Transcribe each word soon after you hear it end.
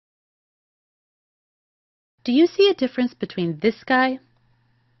Do you see a difference between this guy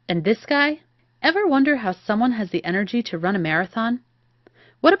and this guy? Ever wonder how someone has the energy to run a marathon?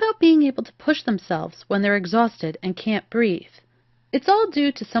 What about being able to push themselves when they're exhausted and can't breathe? It's all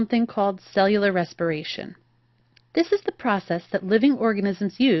due to something called cellular respiration. This is the process that living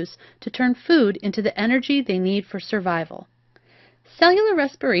organisms use to turn food into the energy they need for survival. Cellular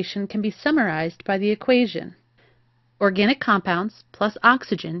respiration can be summarized by the equation: organic compounds plus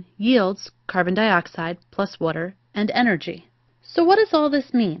oxygen yields carbon dioxide plus water and energy. So what does all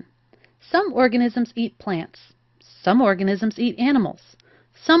this mean? Some organisms eat plants. Some organisms eat animals.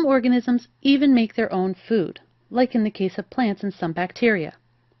 Some organisms even make their own food, like in the case of plants and some bacteria.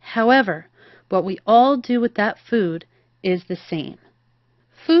 However, what we all do with that food is the same.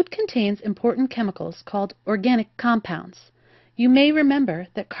 Food contains important chemicals called organic compounds. You may remember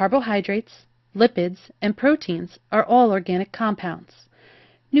that carbohydrates, lipids, and proteins are all organic compounds.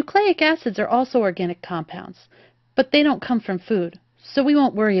 Nucleic acids are also organic compounds, but they don't come from food, so we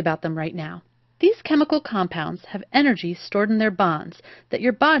won't worry about them right now. These chemical compounds have energy stored in their bonds that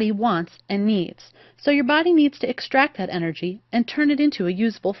your body wants and needs, so your body needs to extract that energy and turn it into a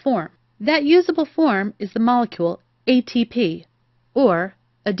usable form. That usable form is the molecule ATP, or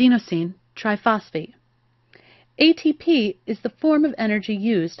adenosine triphosphate. ATP is the form of energy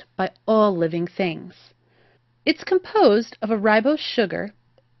used by all living things. It's composed of a ribose sugar,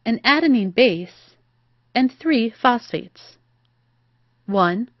 an adenine base, and 3 phosphates.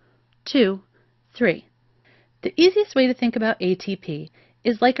 1, 2, 3. The easiest way to think about ATP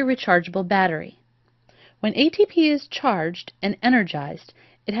is like a rechargeable battery. When ATP is charged and energized,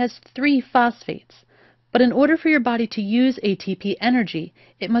 it has 3 phosphates. But in order for your body to use ATP energy,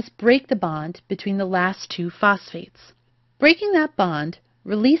 it must break the bond between the last 2 phosphates. Breaking that bond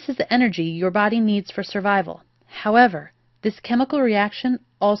releases the energy your body needs for survival. However, this chemical reaction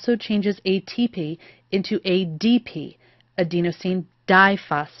also changes ATP into ADP, adenosine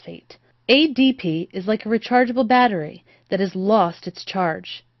diphosphate. ADP is like a rechargeable battery that has lost its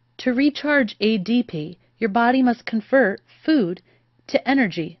charge. To recharge ADP, your body must convert food to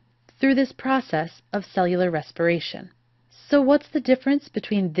energy through this process of cellular respiration. So what's the difference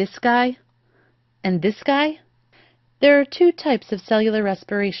between this guy and this guy? There are 2 types of cellular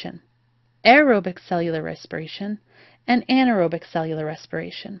respiration: aerobic cellular respiration and anaerobic cellular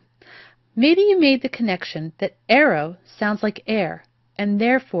respiration. Maybe you made the connection that aero sounds like air and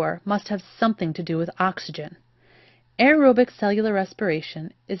therefore must have something to do with oxygen. Aerobic cellular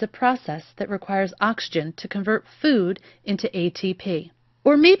respiration is a process that requires oxygen to convert food into ATP.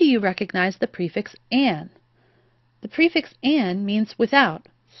 Or maybe you recognize the prefix "an." The prefix "an" means without,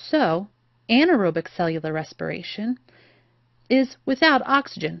 so anaerobic cellular respiration is without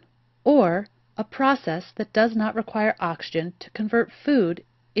oxygen, or a process that does not require oxygen to convert food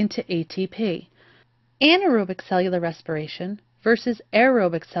into ATP. Anaerobic cellular respiration versus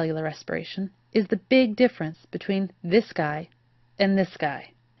aerobic cellular respiration is the big difference between this guy and this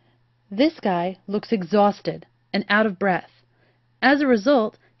guy. This guy looks exhausted and out of breath. As a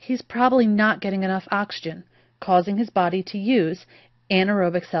result, he's probably not getting enough oxygen, causing his body to use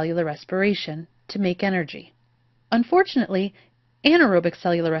anaerobic cellular respiration to make energy. Unfortunately, anaerobic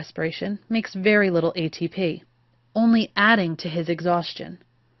cellular respiration makes very little ATP, only adding to his exhaustion.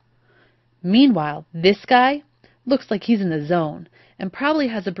 Meanwhile, this guy looks like he's in the zone and probably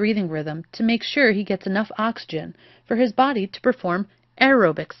has a breathing rhythm to make sure he gets enough oxygen for his body to perform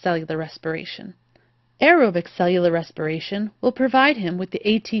aerobic cellular respiration. Aerobic cellular respiration will provide him with the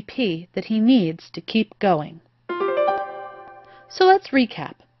ATP that he needs to keep going. So let's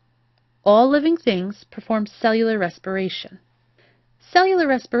recap. All living things perform cellular respiration. Cellular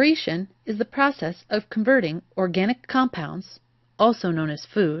respiration is the process of converting organic compounds, also known as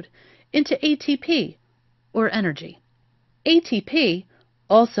food, into ATP, or energy. ATP,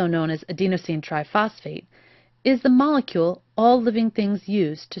 also known as adenosine triphosphate, is the molecule all living things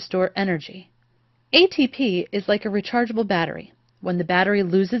use to store energy. ATP is like a rechargeable battery. When the battery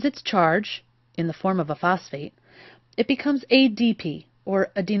loses its charge, in the form of a phosphate, it becomes ADP, or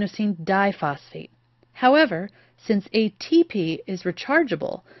adenosine diphosphate. However, since ATP is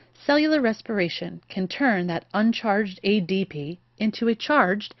rechargeable, cellular respiration can turn that uncharged ADP into a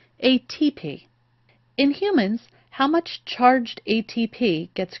charged ATP. In humans, how much charged ATP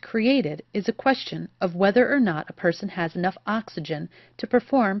gets created is a question of whether or not a person has enough oxygen to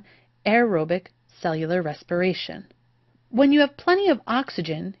perform aerobic cellular respiration. When you have plenty of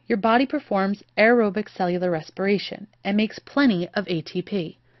oxygen, your body performs aerobic cellular respiration and makes plenty of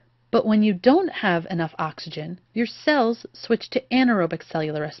ATP. But when you don't have enough oxygen, your cells switch to anaerobic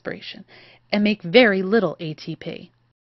cellular respiration and make very little ATP.